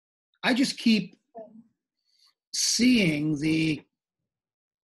I just keep seeing the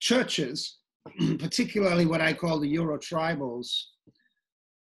churches, particularly what I call the Euro tribals,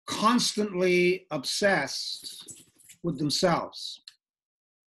 constantly obsessed with themselves.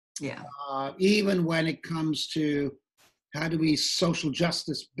 Yeah. Even when it comes to how do we social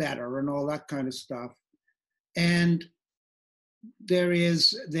justice better and all that kind of stuff. And there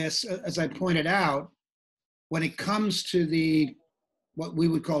is this, as I pointed out, when it comes to the what we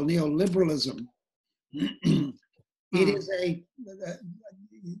would call neoliberalism, it is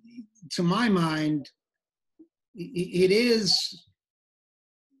to my mind, it's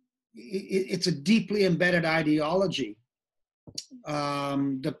a deeply embedded ideology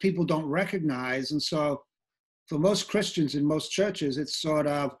that people don't recognize. And so for most Christians in most churches, it's sort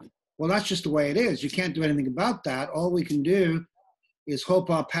of, well, that's just the way it is. You can't do anything about that. All we can do is hope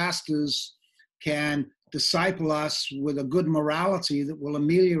our pastors can disciple us with a good morality that will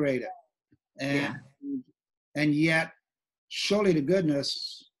ameliorate it. And yet, surely to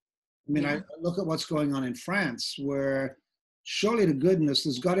goodness, I mean, I look at what's going on in France, where surely to goodness,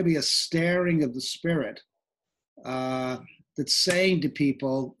 there's got to be a stirring of the spirit that's saying to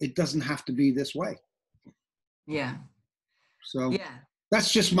people, it doesn't have to be this way. Yeah. So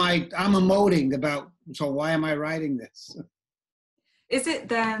that's just I'm emoting about, so why am I writing this? Is it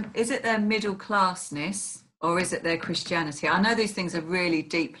their middle classness, or is it their Christianity? I know these things are really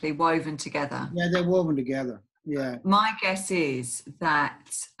deeply woven together. Yeah, they're woven together. Yeah. My guess is that,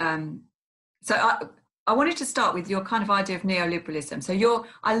 so I wanted to start with your kind of idea of neoliberalism. So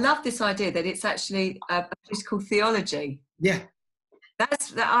I love this idea that it's actually a political theology. Yeah.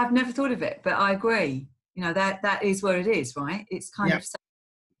 That I've never thought of it, but I agree. You know, that is where it is, right? It's kind of,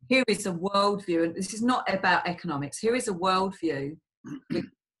 here is a worldview, and this is not about economics. Here is a worldview with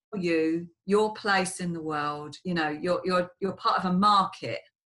your place in the world. You know, you're part of a market,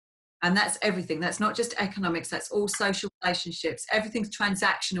 and that's everything. That's not just economics. That's all social relationships. Everything's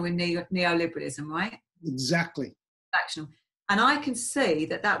transactional in neoliberalism, right? Exactly. Transactional. And I can see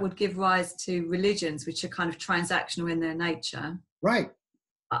that would give rise to religions which are kind of transactional in their nature. Right.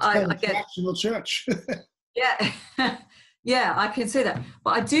 I get transactional church. Yeah. Yeah, I can see that.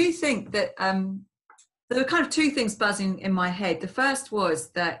 But I do think that there were kind of two things buzzing in my head. The first was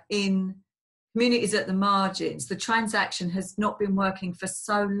that in communities at the margins, the transaction has not been working for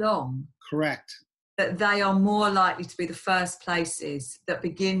so long. Correct. That they are more likely to be the first places that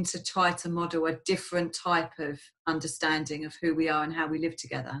begin to try to model a different type of understanding of who we are and how we live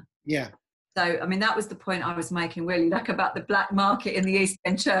together. Yeah. So, I mean, that was the point I was making, really, like about the black market in the East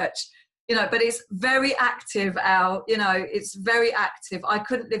End Church. You know, but it's very active, Al. You know, it's very active. I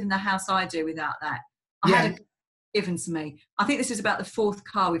couldn't live in the house I do without that. I had it given to me. I think this is about the fourth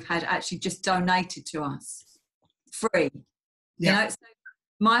car we've had actually just donated to us, free. Yeah. You know, so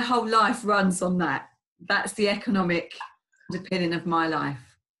my whole life runs on that. That's the economic underpinning of my life.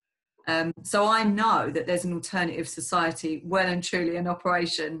 So I know that there's an alternative society well and truly in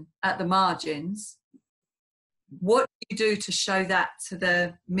operation at the margins. What do you do to show that to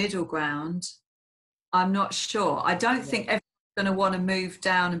the middle ground? I'm not sure. I don't think everyone's going to want to move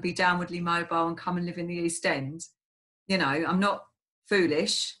down and be downwardly mobile and come and live in the East End. You know, I'm not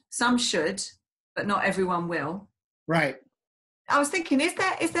foolish. Some should, but not everyone will. Right. I was thinking, is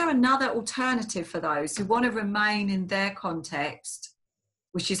there another alternative for those who want to remain in their context,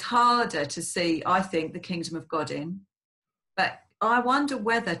 which is harder to see, I think, the kingdom of God in? But I wonder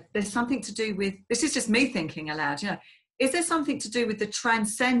whether there's something to do with, this is just me thinking aloud, you know, is there something to do with the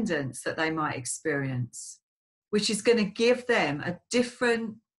transcendence that they might experience, which is going to give them a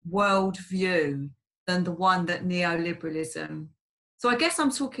different worldview than the one that neoliberalism. So I guess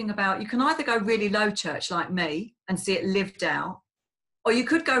I'm talking about, you can either go really low church like me and see it lived out, or you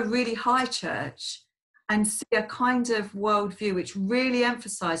could go really high church and see a kind of worldview which really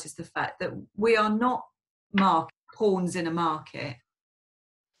emphasizes the fact that we are not pawns in a market.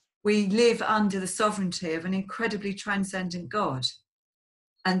 We live under the sovereignty of an incredibly transcendent God.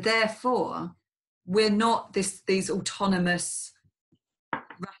 And therefore, we're not these autonomous,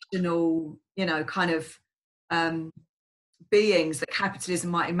 rational, you know, kind of beings that capitalism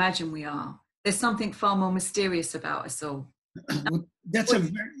might imagine we are. There's something far more mysterious about us all. That's what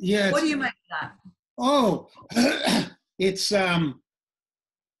do you make of that? Oh, it's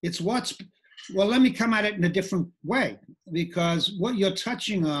what's, well, let me come at it in a different way, because what you're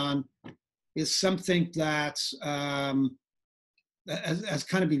touching on is something that's has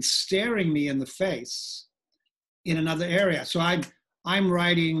kind of been staring me in the face in another area. So I'm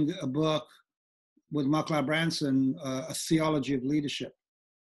writing a book with Mark Branson, a theology of leadership,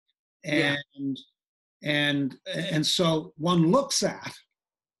 and so one looks at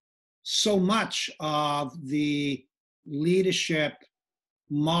so much of the leadership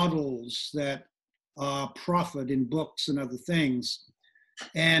models that are proffered in books and other things,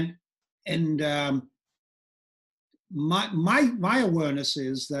 and my awareness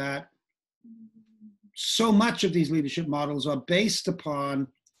is that so much of these leadership models are based upon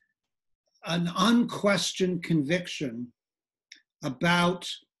an unquestioned conviction about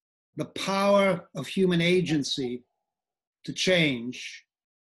the power of human agency to change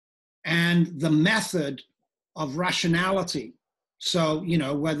and the method of rationality. So,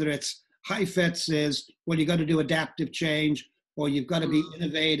 whether it's Heifetz is, well, you got to do adaptive change, or you've got to be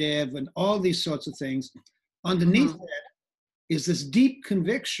innovative, and all these sorts of things. Underneath it is this deep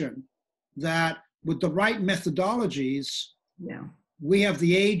conviction that with the right methodologies, we have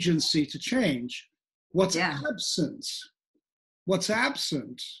the agency to change. What's absent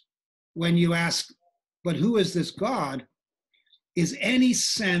when you ask, but who is this God, is any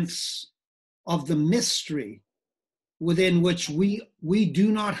sense of the mystery within which we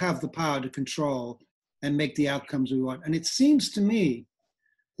do not have the power to control and make the outcomes we want. And it seems to me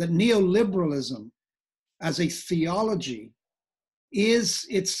that neoliberalism as a theology is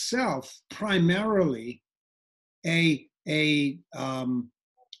itself primarily a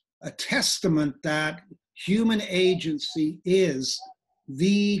testament that human agency is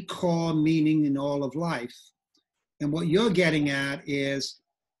the core meaning in all of life. And what you're getting at is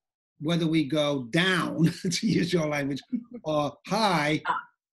whether we go down, to use your language, or high,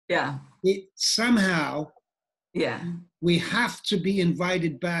 it somehow, we have to be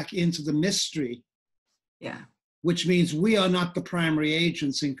invited back into the mystery, which means we are not the primary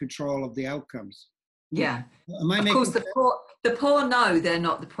agents in control of the outcomes. Of course, the poor know they're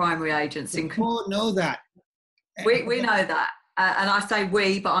not the primary agents. The poor know that. We know that. And I say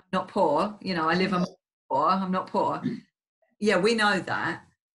we, but I'm not poor. I live among poor. I'm not poor. Yeah, we know that.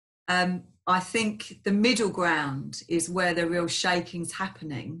 I think the middle ground is where the real shaking's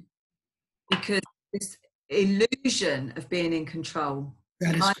happening, because this illusion of being in control.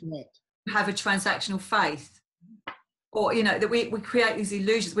 That is correct. Have a transactional faith, or that we create these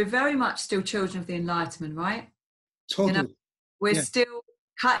illusions. We're very much still children of the Enlightenment, right? Totally. We're still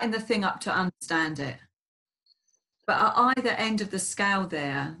cutting the thing up to understand it. But at either end of the scale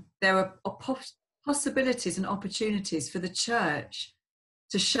there are possibilities and opportunities for the church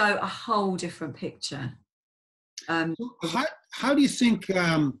to show a whole different picture. How do you think,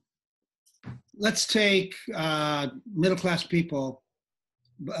 let's take middle-class people,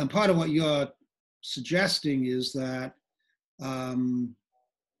 and part of what you're suggesting is that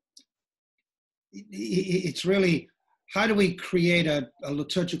it's really, how do we create a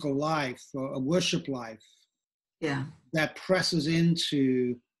liturgical life or a worship life that presses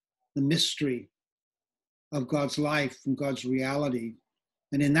into the mystery of God's life and God's reality,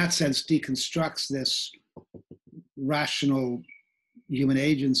 and in that sense deconstructs this rational human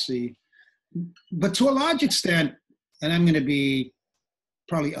agency. But to a large extent, and I'm going to be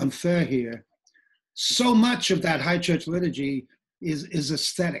probably unfair here, so much of that high church liturgy is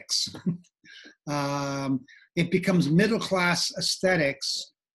aesthetics. It becomes middle-class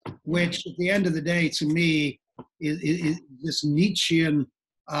aesthetics, which at the end of the day, to me, is this Nietzschean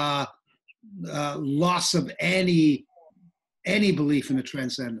loss of any belief in a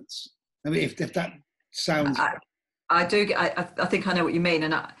transcendence. I mean, if that sounds... I think I know what you mean,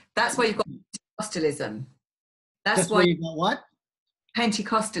 and that's why you've got Pentecostalism. That's why you've got what?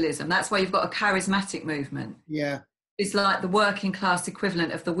 Pentecostalism. That's why you've got a charismatic movement. Yeah. It's like the working class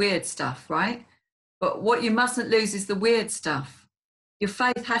equivalent of the weird stuff, right? But what you mustn't lose is the weird stuff. Your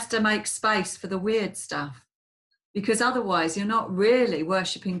faith has to make space for the weird stuff, because otherwise you're not really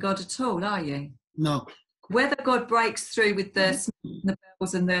worshipping God at all, are you? No. Whether God breaks through with the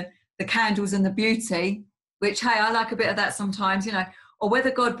bells and the candles and the beauty, which, hey, I like a bit of that sometimes, or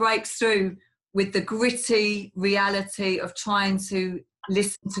whether God breaks through with the gritty reality of trying to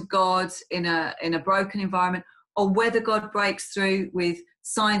listen to God in a broken environment, or whether God breaks through with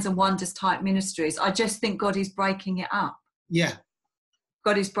signs and wonders type ministries. I just think God is breaking it up. Yeah.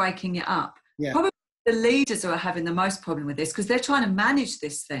 God is breaking it up. Yeah. Probably the leaders are having the most problem with this, because they're trying to manage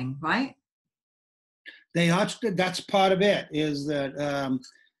this thing, right? They are. That's part of it, is that,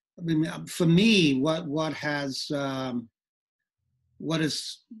 for me, what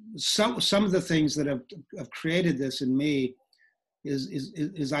is some of the things that have created this in me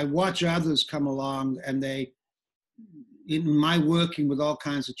is I watch others come along, and they, in my working with all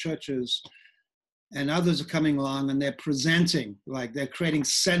kinds of churches, and others are coming along and they're presenting, like they're creating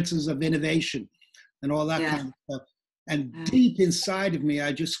centers of innovation and all that kind of stuff. And deep inside of me,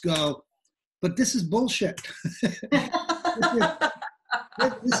 I just go, but this is bullshit.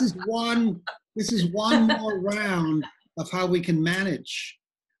 this is one. This is one more round of how we can manage.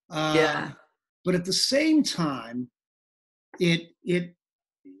 Yeah. But at the same time,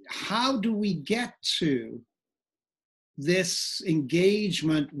 how do we get to this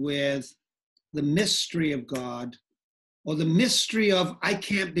engagement with the mystery of God, or the mystery of I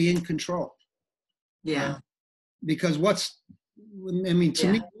can't be in control? Yeah. Because to me,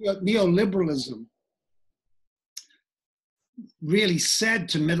 neoliberalism really said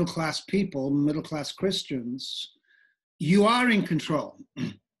to middle-class people, middle-class Christians, you are in control.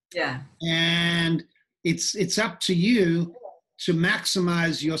 Yeah. And it's up to you to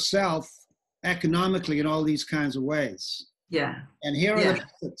maximize yourself economically in all these kinds of ways. Yeah. And here are the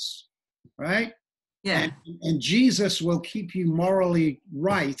methods, right? Yeah. And Jesus will keep you morally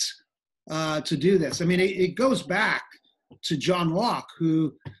right to do this. I mean, it goes back to John Locke,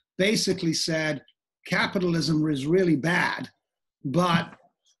 who basically said capitalism is really bad, but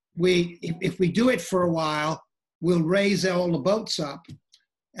if we do it for a while, we'll raise all the boats up.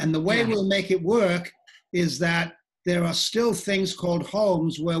 And the way we'll make it work is that there are still things called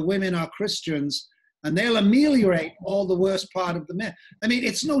homes where women are Christians, and they'll ameliorate all the worst part of the men. I mean,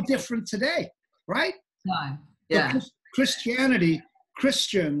 it's no different today, right? No. Yeah. But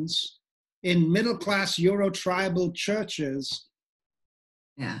Christians in middle-class Euro-tribal churches,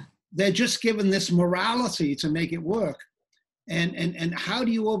 they're just given this morality to make it work. And how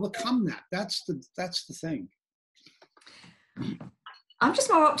do you overcome that? That's the thing. I'm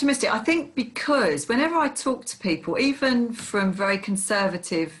just more optimistic. I think because whenever I talk to people, even from very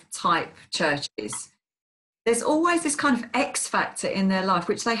conservative type churches, there's always this kind of X factor in their life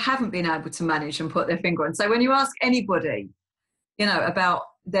which they haven't been able to manage and put their finger on. So when you ask anybody, about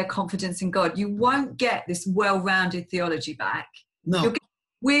their confidence in God, you won't get this well-rounded theology back. No. You'll get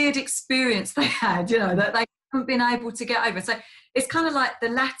weird experience they had, that they haven't been able to get over. So it's kind of like the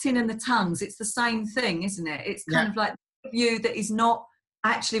Latin and the tongues. It's the same thing, isn't it? It's kind of like the view that is not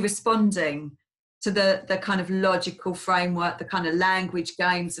actually responding to the kind of logical framework, the kind of language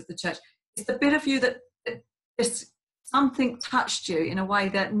games of the church. It's the bit of you that just something touched you in a way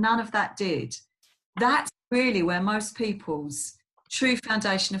that none of that did. That's really where most people's true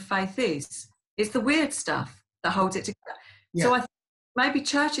foundation of faith is. It's the weird stuff that holds it together. Yeah. So I think maybe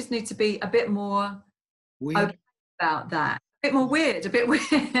churches need to be a bit more open about that. A bit more weird, a bit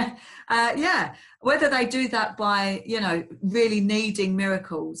weird. Whether they do that by, really needing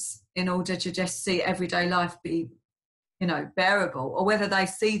miracles in order to just see everyday life be, bearable, or whether they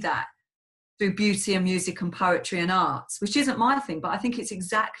see that through beauty and music and poetry and arts, which isn't my thing, but I think it's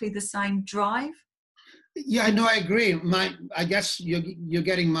exactly the same drive. Yeah, I know, I agree. I guess you're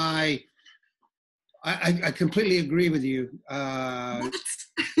getting my. I completely agree with you. I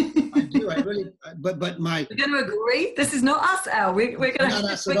do. I really. But my. We're going to agree. This is not us, Al. We're going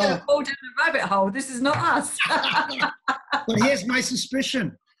to fall down a rabbit hole. This is not us. But here's my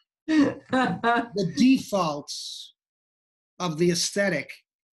suspicion: the defaults of the aesthetic,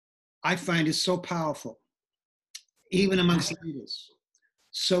 I find, is so powerful, even amongst leaders.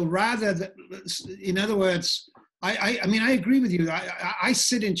 So rather than, in other words, I mean, I agree with you. I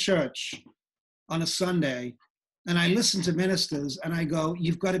sit in church on a Sunday and I listen to ministers and I go,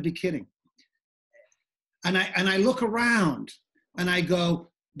 you've got to be kidding. And I look around and I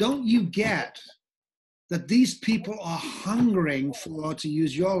go, don't you get that these people are hungering for, to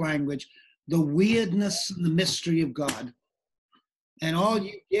use your language, the weirdness and the mystery of God? And all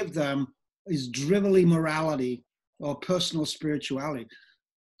you give them is drivelly morality or personal spirituality.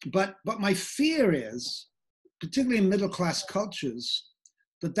 But my fear is, particularly in middle-class cultures,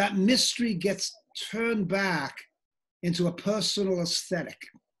 that mystery gets turned back into a personal aesthetic.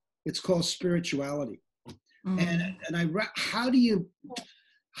 It's called spirituality. And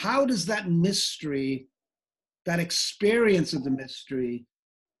how does that mystery, that experience of the mystery,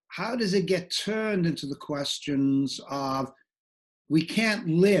 how does it get turned into the questions of we can't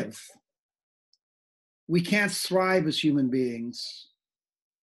live, we can't thrive as human beings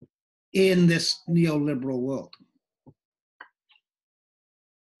in this neoliberal world?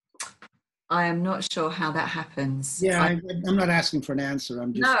 I am not sure how that happens. Yeah, I'm not asking for an answer.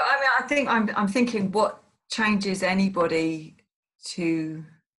 I'm just. No, I mean, I'm thinking what changes anybody to.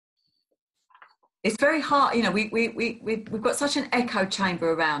 It's very hard, we've got such an echo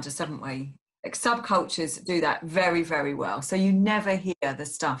chamber around us, haven't we? Like subcultures do that very, very well. So you never hear the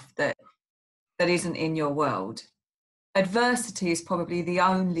stuff that isn't in your world. Adversity is probably the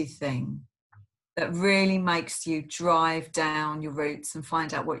only thing that really makes you drive down your roots and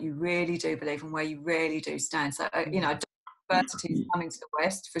find out what you really do believe and where you really do stand. So, adversity is coming to the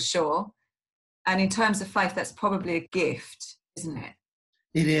West for sure. And in terms of faith, that's probably a gift, isn't it?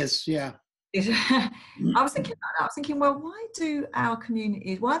 It is, yeah. I was thinking about that. I was thinking, well, why do our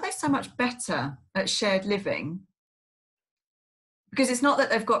communities, why are they so much better at shared living? Because it's not that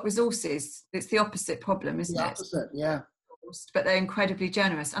they've got resources, it's the opposite problem, isn't The it? opposite, yeah. But they're incredibly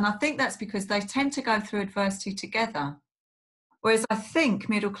generous. And I think that's because they tend to go through adversity together. Whereas I think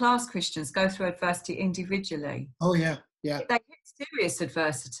middle class Christians go through adversity individually. Oh, yeah, yeah. If they hit serious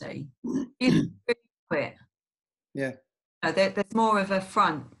adversity, you quit. Yeah. There's more of a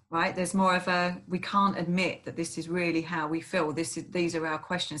front, right? There's more of a, we can't admit that this is really how we feel. These are our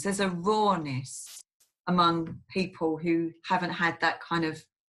questions. There's a rawness among people who haven't had that kind of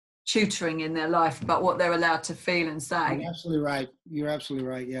tutoring in their life about what they're allowed to feel and say. You're absolutely right. You're absolutely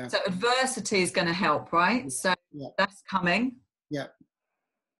right, yeah. So adversity is going to help, right? So that's coming. Yeah.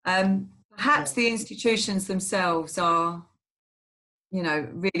 Perhaps the institutions themselves are, you know,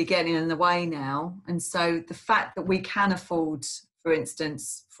 really getting in the way now. And so the fact that we can afford, for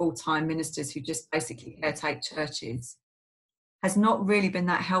instance, full-time ministers who just basically caretake churches has not really been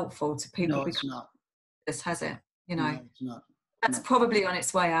that helpful to people. No, it's not. This has it, you know. No, it's not. That's probably on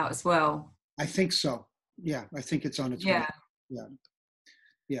its way out as well. I think so. Yeah, I think it's on its way. Yeah.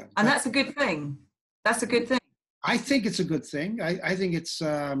 Yeah. And that's a good thing. That's a good thing. I think it's a good thing. I think it's,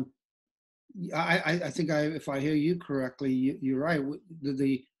 I think if I hear you correctly, you're right.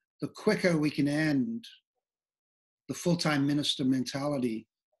 The quicker we can end the full-time minister mentality,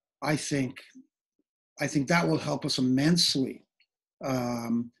 I think that will help us immensely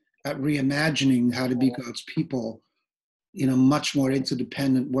at reimagining how to be God's people in a much more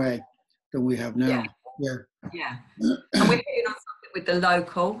interdependent way than we have now. Yeah. And we're hitting on something with the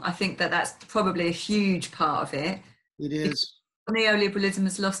local. I think that's probably a huge part of it. It is. Neo-liberalism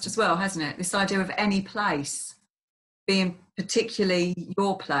has lost as well, hasn't it? This idea of any place being particularly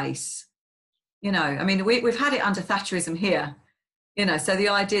your place. You know, I mean, we've had it under Thatcherism here, you know, so the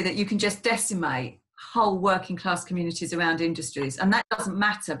idea that you can just decimate whole working class communities around industries, and that doesn't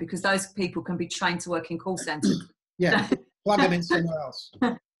matter because those people can be trained to work in call centres. Yeah, plug them in somewhere else.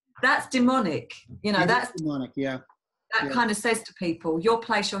 That's demonic, you know. That's demonic. Yeah. That kind of says to people, your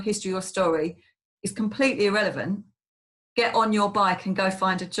place, your history, your story is completely irrelevant. Get on your bike and go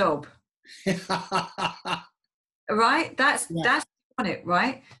find a job. Right? That's demonic,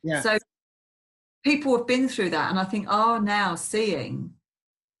 right? Yeah. So people have been through that, and I think are now seeing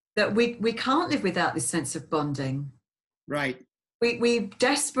that we can't live without this sense of bonding. Right. We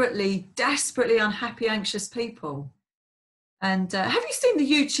desperately unhappy, anxious people. And have you seen the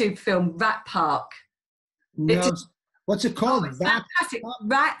YouTube film Rat Park? No. What's it called? Fantastic.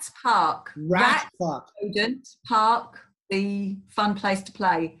 Rat Park. Rat Park. Student Park, the fun place to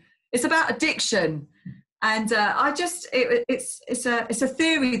play. It's about addiction. And it's a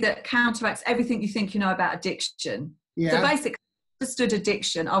theory that counteracts everything you think you know about addiction. Yeah. So basically, understood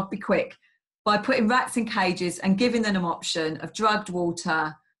addiction, I'll be quick, by putting rats in cages and giving them an option of drugged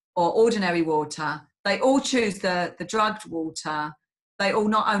water or ordinary water. They all choose the drugged water. They all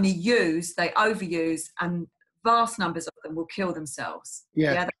not only use, they overuse, and vast numbers of them will kill themselves.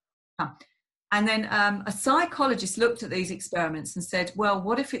 Yeah. And then a psychologist looked at these experiments and said, well,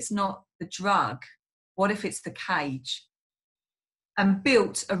 what if it's not the drug? What if it's the cage? And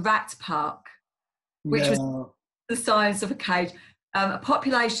built a rat park, which was the size of a cage. A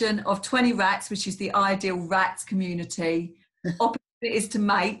population of 20 rats, which is the ideal rat community, opportunities to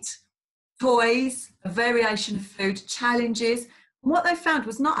mate, toys, a variation of food, challenges. And what they found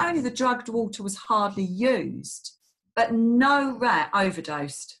was not only the drugged water was hardly used, but no rat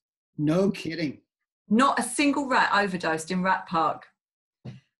overdosed. No kidding. Not a single rat overdosed in Rat Park.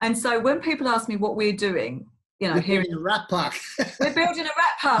 And so when people ask me what we're doing, you know, here in a rat park. We're building a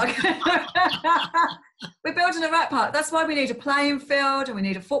rat park. We're building a rat park. That's why we need a playing field and we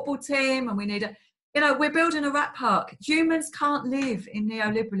need a football team and we need we're building a rat park. Humans can't live in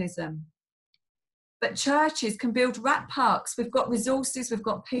neoliberalism. But churches can build rat parks. We've got resources, we've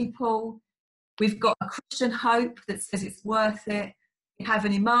got people, we've got a Christian hope that says it's worth it. We have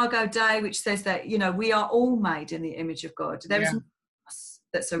an Imago Day, which says that, you know, we are all made in the image of God. There is no us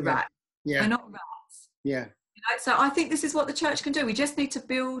that's a rat. We're not rats. Yeah. You know, so I think this is what the church can do. We just need to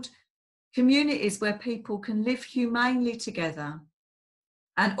build communities where people can live humanely together,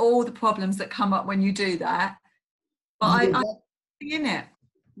 and all the problems that come up when you do that. But I'm in it.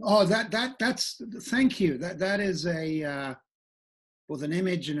 Oh, that's thank you. That is both an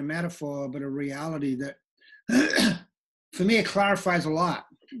image and a metaphor, but a reality that for me it clarifies a lot.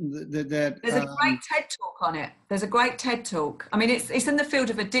 There's a great TED talk on it. There's a great TED talk. I mean, it's in the field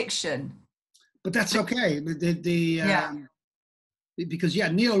of addiction. But that's okay. Because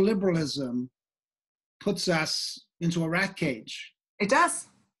neoliberalism puts us into a rat cage. It does.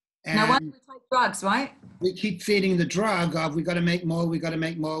 And no wonder we take drugs, right? we keep feeding the drug of we got to make more, we got to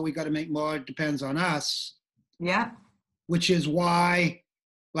make more, we got to make more. It depends on us. Yeah. Which is why,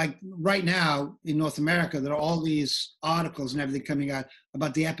 like right now in North America, there are all these articles and everything coming out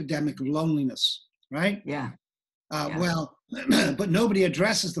about the epidemic of loneliness, right? Yeah. Well, but nobody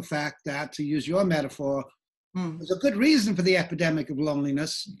addresses the fact that, to use your metaphor, there's a good reason for the epidemic of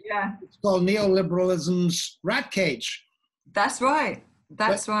loneliness. Yeah. It's called neoliberalism's rat cage. That's right.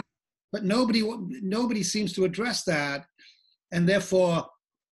 That's right. But nobody seems to address that. And therefore,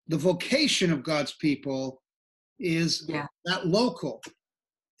 the vocation of God's people is that local.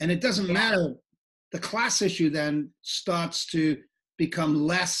 And it doesn't matter. The class issue then starts to become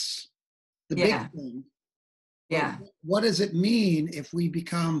less the big thing. Yeah. But what does it mean if we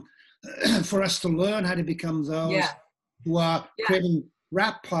become, for us to learn how to become those who are creating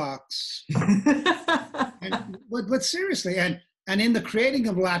rap parks? But seriously, and in the creating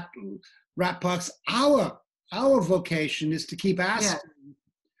of rap parks, our vocation is to keep asking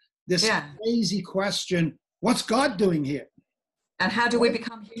this crazy question, what's God doing here? And how do we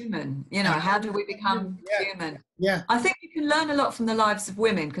become human? You know, how do we become human? Yeah. I think you can learn a lot from the lives of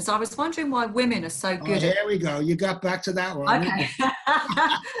women, because I was wondering why women are so good. There we go. You got back to that one. Okay.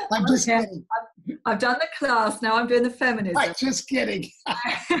 I'm just kidding. I've done the class. Now I'm doing the feminism. Right, just kidding.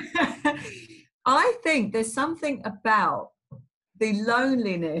 I think there's something about the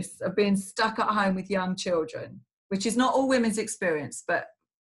loneliness of being stuck at home with young children, which is not all women's experience, but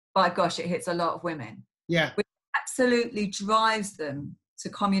by gosh, it hits a lot of women. Yeah. Which absolutely drives them to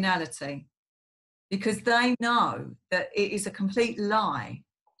communality, because they know that it is a complete lie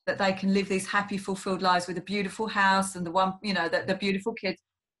that they can live these happy, fulfilled lives with a beautiful house and the beautiful kids.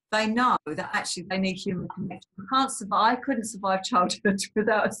 They know that actually they need human connection. I couldn't survive childhood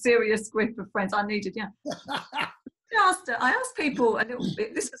without a serious group of friends. I needed, I asked people a little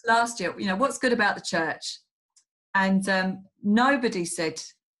bit, this was last year, what's good about the church? And nobody said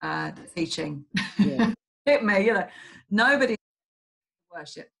teaching. Yeah. Hit me, nobody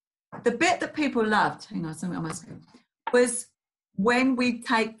worship. The bit that people loved, hang on, something I must go, was when we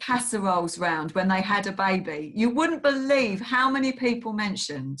take casseroles round when they had a baby. You wouldn't believe how many people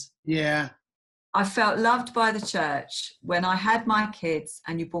mentioned. Yeah. I felt loved by the church when I had my kids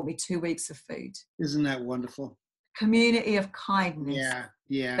and you brought me 2 weeks of food. Isn't that wonderful? Community of kindness.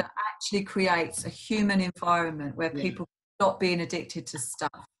 Yeah. That actually creates a human environment where people stop being addicted to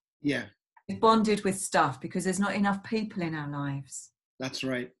stuff. Yeah. We've bonded with stuff because there's not enough people in our lives. That's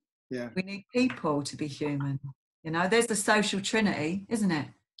right. Yeah. We need people to be human. There's the social trinity, isn't it?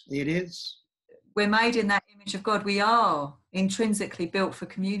 It is. We're made in that image of God. We are intrinsically built for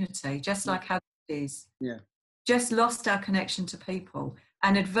community, just like how God is. Yeah. Just lost our connection to people.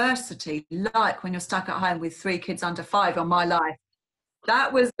 And adversity, like when you're stuck at home with 3 kids under 5 on my life,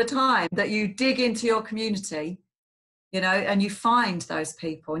 that was the time that you dig into your community, and you find those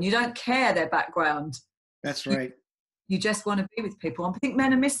people, and you don't care their background. That's right. You just want to be with people. I think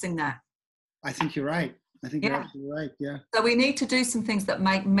men are missing that. I think you're right. I think you're absolutely right. Yeah. So we need to do some things that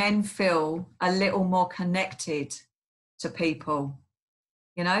make men feel a little more connected to people.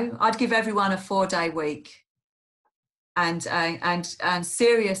 I'd give everyone a 4-day week, and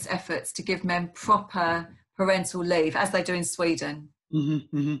serious efforts to give men proper parental leave, as they do in Sweden.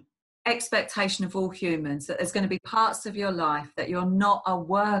 Mm-hmm, mm-hmm. Expectation of all humans that there's going to be parts of your life that you're not a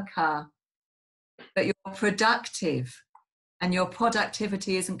worker, but you're productive, and your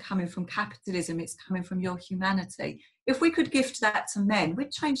productivity isn't coming from capitalism, it's coming from your humanity. If we could gift that to men,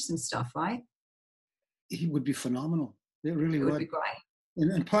 we'd change some stuff, right? It would be phenomenal. It really would. It would be great.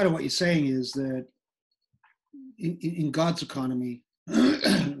 And part of what you're saying is that in God's economy,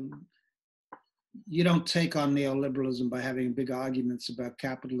 you don't take on neoliberalism by having big arguments about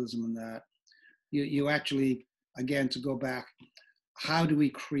capitalism and that. You actually, again, to go back, how do we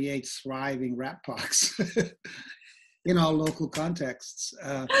create thriving rap parks in our local contexts?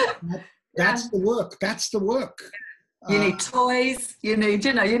 That's the work. That's the work. You need toys. You need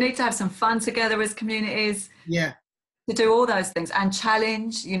to have some fun together as communities. Yeah. To do all those things. And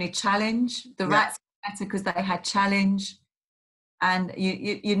challenge. You need challenge. The rats are better because they had challenge. And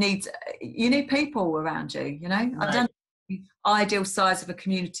you need people around you, Right. I don't know what the ideal size of a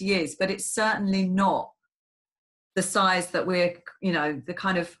community is, but it's certainly not the size that we're,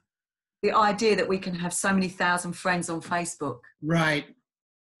 the idea that we can have so many thousand friends on Facebook. Right.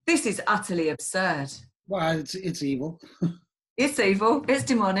 This is utterly absurd. Well, it's evil. It's evil. It's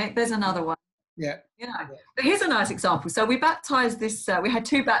demonic. There's another one. Yeah. But here's a nice example. So we baptized this, we had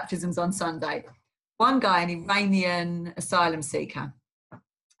 2 baptisms on Sunday. One guy, an Iranian asylum seeker,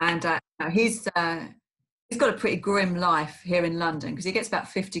 and he's he's got a pretty grim life here in London because he gets about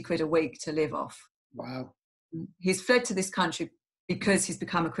 50 quid a week to live off. Wow. He's fled to this country because he's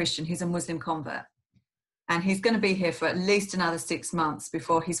become a Christian. He's a Muslim convert. And he's going to be here for at least another 6 months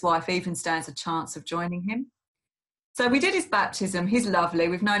before his wife even stands a chance of joining him. So we did his baptism. He's lovely.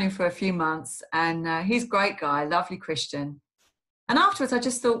 We've known him for a few months, and he's a great guy, lovely Christian. And afterwards, I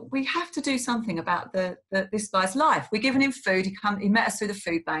just thought, we have to do something about this guy's life. We're giving him food. He met us through the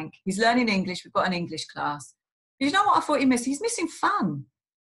food bank. He's learning English. We've got an English class. But you know what I thought he missed? He's missing fun.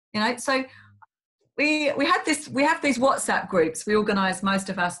 You know, so we have these WhatsApp groups. We organise most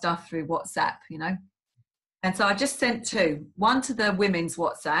of our stuff through WhatsApp, you know. And so I just sent two, one to the women's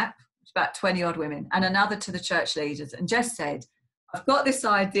WhatsApp, about 20 odd women, and another to the church leaders, and just said, I've got this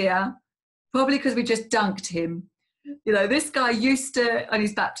idea, probably because we just dunked him. You know, this guy used to, on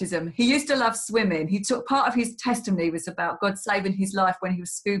his baptism, he used to love swimming. He took part of his testimony was about God saving his life when he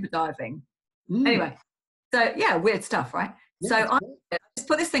was scuba diving. Anyway, so yeah, weird stuff, right? Yeah, so I just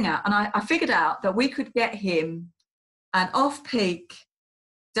put this thing out, and I figured out that we could get him an off-peak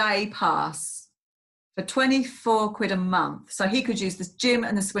day pass for 24 quid a month. So he could use the gym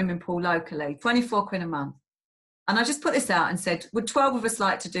and the swimming pool locally, 24 quid a month. And I just put this out and said, would 12 of us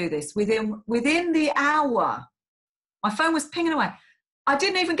like to do this? Within the hour, my phone was pinging away. I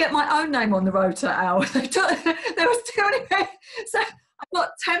didn't even get my own name on the rota hour. There was too many. So I got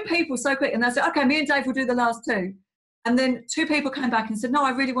 10 people so quick. And I said, okay, me and Dave will do the last two. And then 2 people came back and said, no,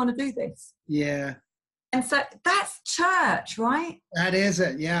 I really want to do this. Yeah. And so that's church, right? That is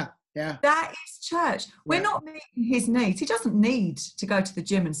it, yeah. Yeah. That is church. We're not meeting his needs. He doesn't need to go to the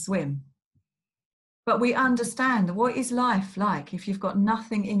gym and swim. But we understand what is life like if you've got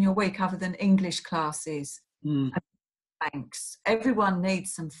nothing in your week other than English classes and banks. Everyone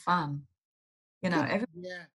needs some fun. You know, Yeah.